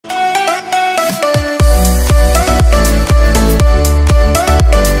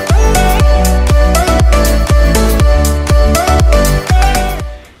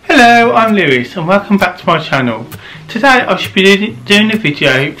I'm Lewis and welcome back to my channel. Today I should be doing a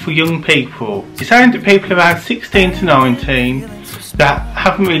video for young people. It's aimed at people around 16 to 19 that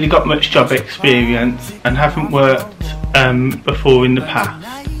haven't really got much job experience and haven't worked before in the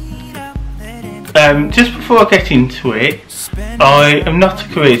past. Just before I get into it, I am not a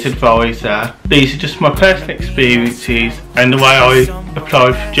careers advisor. These are just my personal experiences and the way I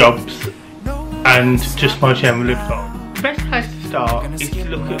apply for jobs and just my general advice. The best place to start is to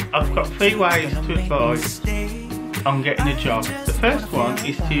look at, I've got 3 ways to advise on getting a job. The first one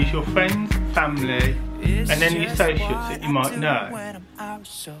is to use your friends, family and any associates that you might know.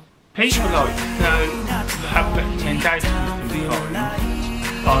 People like to have recommendations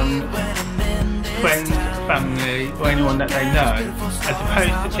sometimes on friends, family or anyone that they know, as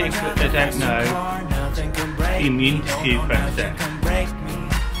opposed to people that they don't know in the interview process.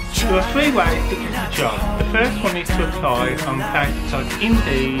 There are 3 ways to get a job. The first one is to apply on places like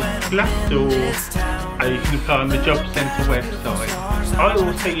Indeed, Glassdoor, or you can apply on the Job Centre website. I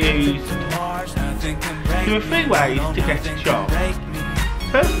also use... There are 3 ways to get a job.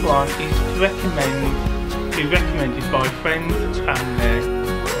 First one is to be recommended by friends, family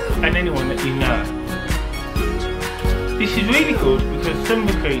and anyone that you know. This is really good because some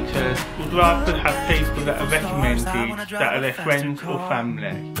recruiters would rather have people that are recommended that are their friends or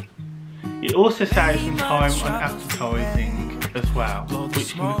family. It also saves them time on advertising as well,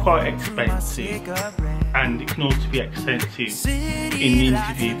 which can be quite expensive, and it can also be expensive in the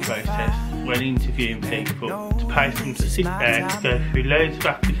interview process when interviewing people, to pay them to sit there to go through loads of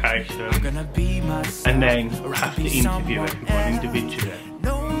applications and then have to interview everyone individually.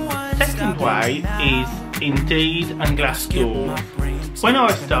 Second way is Indeed and Glassdoor. When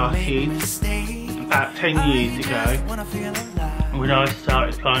I started about 10 years ago, when I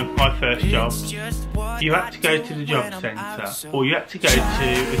started applying for my first job, you had to go to the job centre or you had to go to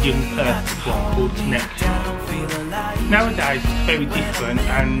a young person's one called Connection. Nowadays it's very different,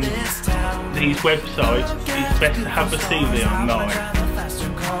 and these websites, it's best to have a CV online.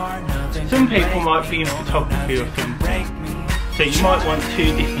 Some people might be in photography or something, so you might want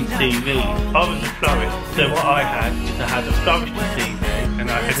 2 different CVs. I was a florist, so what I had is I had a floristry CV and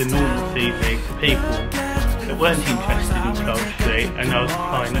I had a normal CV for people that weren't interested in floristry, and I was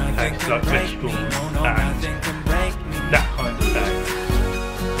applying at places like restaurants and that kind of place.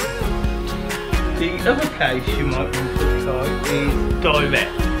 The other place you might want to apply is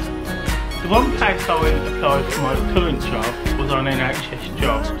direct. The one place I applied for my current job was on NHS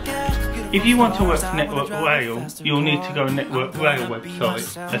Jobs. If you want to work for Network Rail, you'll need to go on Network Rail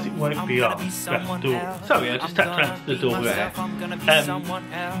website, as it won't be on Glassdoor. Sorry, I just had to answer the door there.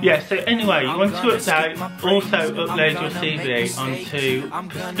 Yeah, so anyway, you want to also upload your CV onto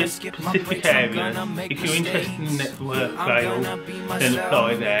specific areas. If you're interested in Network Rail, then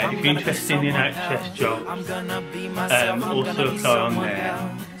apply there. If you're interested in the NHS jobs, also apply on there.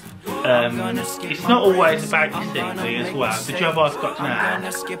 It's not always about your CV as well. The job I've got now,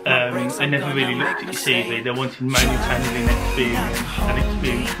 they never really looked at your CV. They wanted manual handling experience and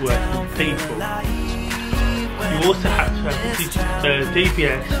experience working with people. You also have to have a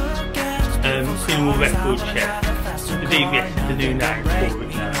DBS, criminal record check. The DBS is the new name for it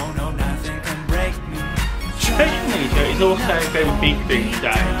now. Social media is also very big these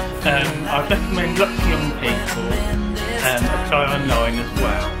days. I'd recommend lots of young people apply online as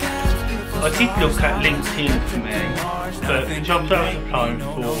well. I did look at LinkedIn for me, but the jobs I was applying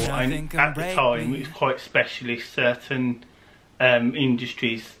for, and at the time it was quite specialist. Certain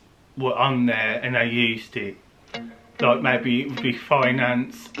industries were on there and they used it. Like maybe it would be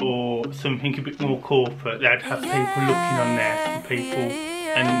finance or something a bit more corporate. They'd have people looking on there for people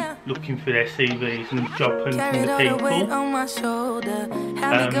and looking for their CVs and job hunting the people.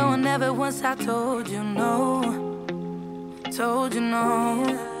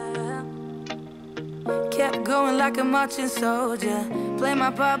 Kept going like a marching soldier. Play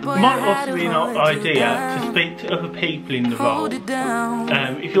my part, boy. It might also be an idea to speak to other people in the role.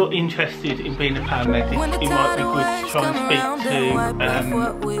 If you're interested in being a paramedic, it might be good to try and speak to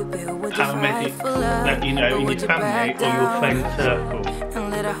paramedics that you know in your family or your friend circle.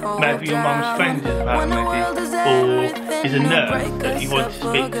 Maybe your mum's friend is a paramedic or is a nurse that you want to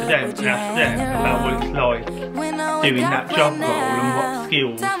speak to them and ask them about what it's like doing that job role and what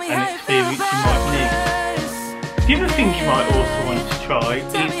skills and experience you might need. The other thing you might also want to try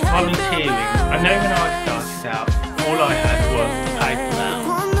is volunteering. I know when I started out, all I had was paper.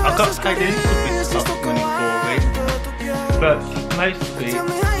 I got paid a little bit of money for it, but most of it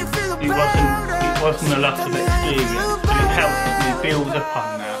wasn't a lot of experience, but it helped me build upon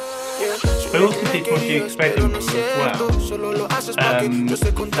that. I also did my G7X as well, so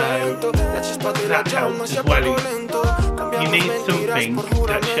that helps as well. You need something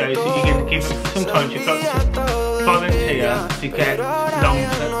that shows that you're going to give it. Sometimes you've got to volunteer to get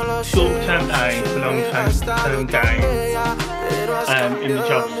short-term pay for long-term gain in the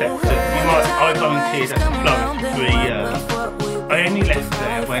job sector. I volunteered at the Florence for 3 years. I only left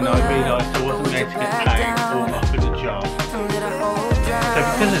there when I realised I wasn't going to get paid or offered a job. So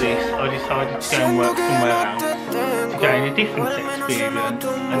because of this, I decided to go and work somewhere else to gain a different experience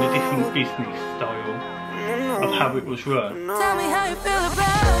and a different business style of how it was run.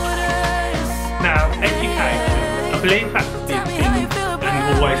 Now, education, I believe that's a big thing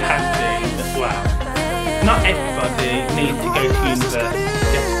and always has been as well. Not everybody needs to go to university to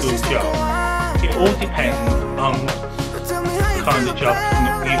get a good job. It all depends on what kind of job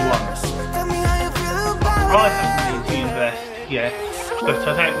you want. I haven't been to university yet, but I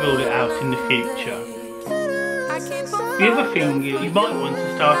don't rule it out in the future. The other thing is you might want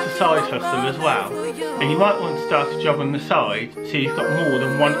to start a side hustle as well, and you might want to start a job on the side so you've got more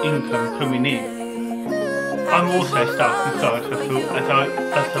than one income coming in. I'm also starting a side hustle as I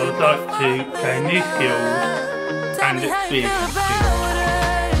would like to gain new skills and experiences.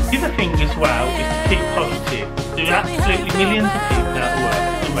 The other thing as well is to keep positive. There are absolutely millions of people out of work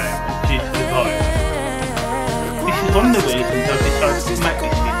at the moment due to the virus. This is one of the reasons I've decided to make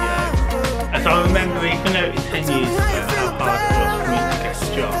this video, as I remember even though it's 10 years ago how hard it was for me to get a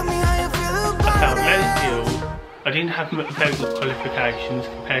job. I felt low skilled, I didn't have very good qualifications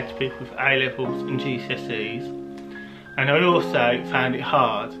compared to people with A-levels and GCSEs, and I also found it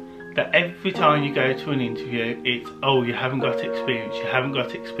hard that every time you go to an interview it's, oh, you haven't got experience, you haven't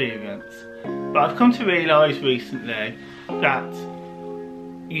got experience. But I've come to realise recently that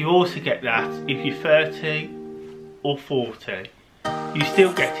you also get that if you're 30 or 40. You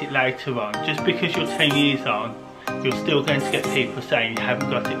still get it later on. Just because you're 10 years on, you're still going to get people saying you haven't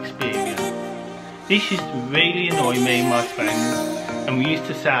got experience. This used to really annoy me and my friends, and we used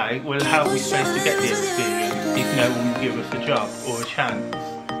to say, well, how are we supposed to get the experience if no one will give us a job or a chance?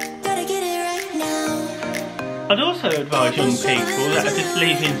 I'd also advise young people that are just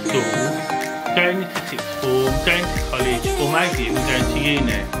leaving school, going into sixth form, going to college, or maybe even going to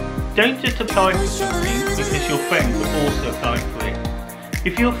uni. Don't just apply for something because your friends are also applying for it.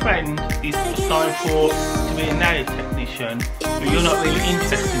 If your friend is applying to be a nail technician, but you're not really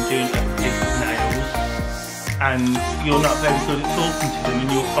interested in doing people's nails, and you're not very good at talking to them and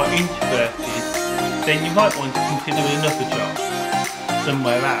you're quite introverted, then you might want to consider another job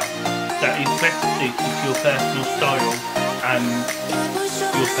somewhere else that is better suited to your personal style and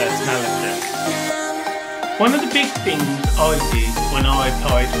your personality. One of the big things I did when I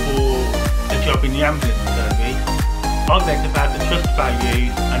applied for a job in the ambulance service, I read about the trust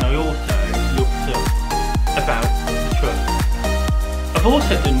values and I also looked up about the trust. I've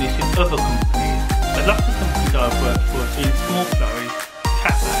also done this with other companies. A lot of companies I've worked for have been small florists,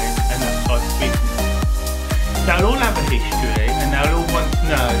 cafes and that type of business. They'll all have a history and they'll all want to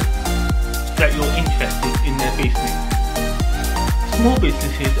know that you're interested in their business. Small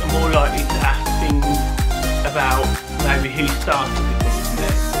businesses are more likely to ask things about maybe who started the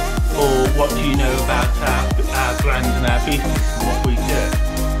company, or what do you know about our brand and our business and what we do.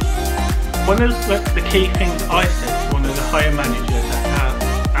 One of the key things I said to one of the higher managers at our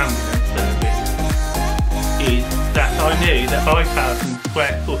ambulance service is that I knew that 5,000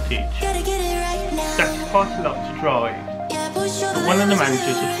 square footage, that's quite a lot to drive. But one of the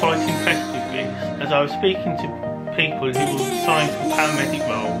managers was quite impressed with this, as I was speaking to people who were applying for paramedic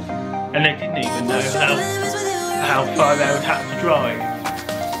roles and they didn't even know how far they would have to drive.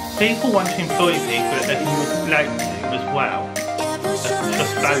 People want to employ people that they can relate to as well as the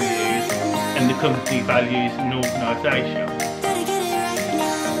trust values and the company values and organisation.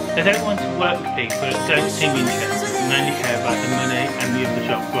 They don't want to work with people that don't seem interested and only care about the money and the other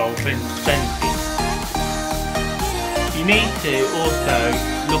job role benefits. You need to also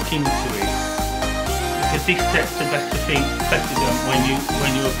look into it, because this sets a better precedent when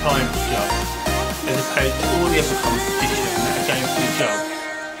you're applying for jobs, as opposed to all the other competition that are going for the job.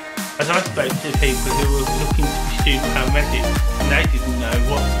 As I spoke to people who were looking to be student paramedics and they didn't know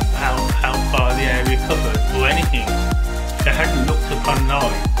how far the area covered or anything. They hadn't looked up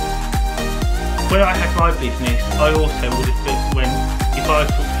online. When I had my business, I also would have been, if I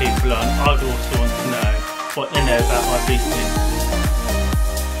took people on, I'd also want to know what they know about my business.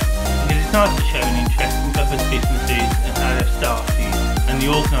 Because it's nice to show an interest in other businesses and how they've started and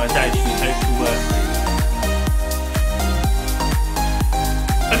the organisation you hope to work with.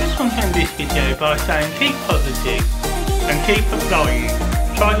 I just want to end this video by saying keep positive and keep applying,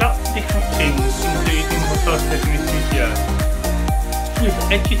 try lots of different things, including what I said in this video, with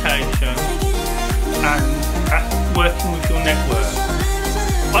education and working with your network.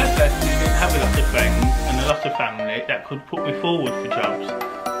 I personally didn't have a lot of friends and a lot of family that could put me forward for jobs.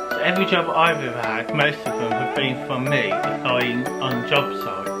 So every job I've ever had, most of them have been from me applying on job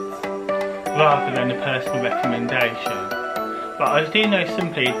sites, rather than a personal recommendation. But I do know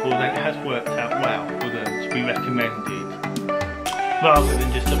some people that it has worked out well for them to be recommended, rather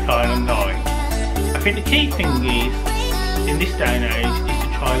than just applying online. I think the key thing is, in this day and age, is to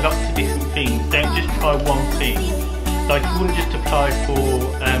try lots of different things. Don't just try one thing. Like you wouldn't just apply for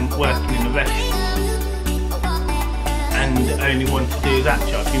working in a restaurant and only want to do that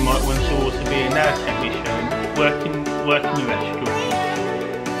job. You might want to also be a nail technician, work in a restaurant,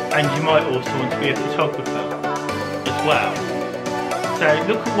 and you might also want to be a photographer as well. So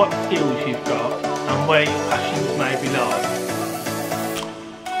look at what skills you've got and where your passions maybe lie,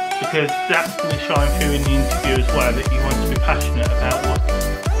 because that's going to shine through in the interview as well, that you want to be passionate about what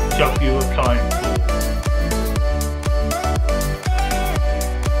job you're applying for.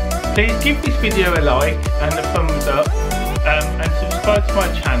 Please give this video a like and a thumbs up, and subscribe to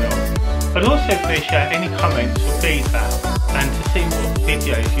my channel. I'd also appreciate any comments or feedback, and to see what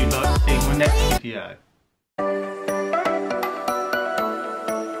videos you'd like to see in my next video.